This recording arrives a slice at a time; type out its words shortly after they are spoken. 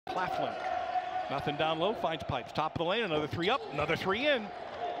Claflin, nothing down low, finds Pipes, top of the lane, another three up, another three in.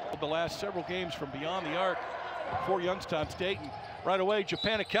 The last several games from beyond the arc for Youngstown State, and right away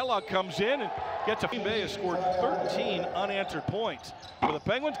Japana Kellogg comes in and gets a. Green Bay has scored 13 unanswered points for the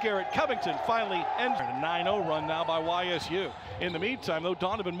Penguins. Garrett Covington finally ends a 9-0 run now by YSU. In the meantime, though,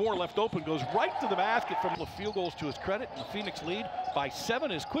 Donovan Moore left open, goes right to the basket from the field goals to his credit. The Phoenix lead by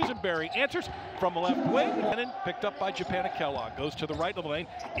 7 as Quisenberry answers from the left wing. And then picked up by Japana Kellogg. Goes to the right of the lane,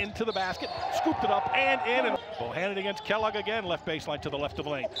 into the basket, scooped it up and in. And Bohannon against Kellogg again, left baseline to the left of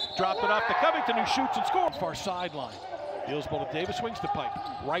the lane. Dropped it off to Covington, who shoots and scores. Far sideline. Deals ball to Davis, swings to Pipe.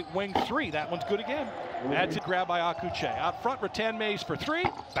 Right wing three, that one's good again. Adds it, grab by Akuche. Out front, Rattan Mays for three.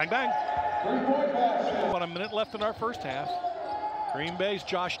 Bang, bang. About a minute left in our first half. Green Bay's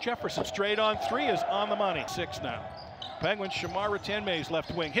Josh Jefferson straight on three is on the money. 6 now. Penguins, Shamar Rattan Mays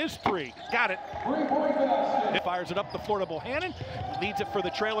left wing. His three, got it. Fires it up the floor to Bohannon. Leads it for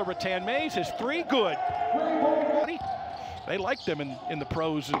the trailer, Rattan Mays. His three, good. They like them in the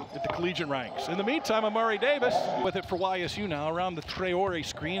pros and at the collegiate ranks. In the meantime, Amari Davis with it for YSU now around the Traore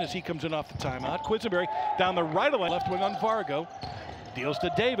screen as he comes in off the timeout. Quisenberry down the right of lane, left wing on Vargo. Deals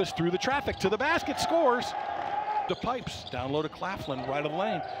to Davis through the traffic to the basket, scores. To Pipes, down low to Claflin, right of the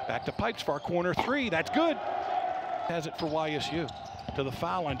lane. Back to Pipes, far corner three, that's good. Has it for YSU. To the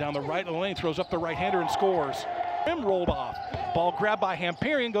foul line, down the right of the lane, throws up the right-hander and scores. Rim rolled off. Ball grabbed by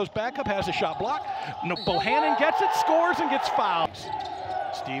Hamparian, goes back up, has a shot block. No, Bohannon gets it, scores, and gets fouled.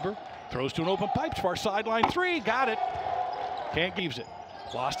 Stieber throws to an open Pipes, far sideline three, got it. Can't leaves it.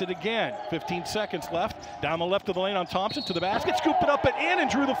 Lost it again. 15 seconds left. Down the left of the lane on Thompson to the basket, scooped it up and in and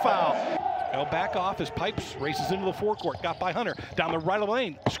drew the foul. Now back off as Pipes races into the forecourt. Got by Hunter. Down the right of the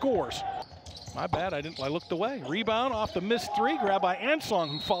lane, scores. My bad, I looked away. Rebound off the missed three, grabbed by Ansong,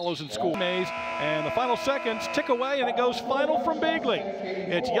 who follows and scores. Mays, and the final seconds tick away, and it goes final from Bigley.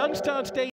 It's Youngstown State.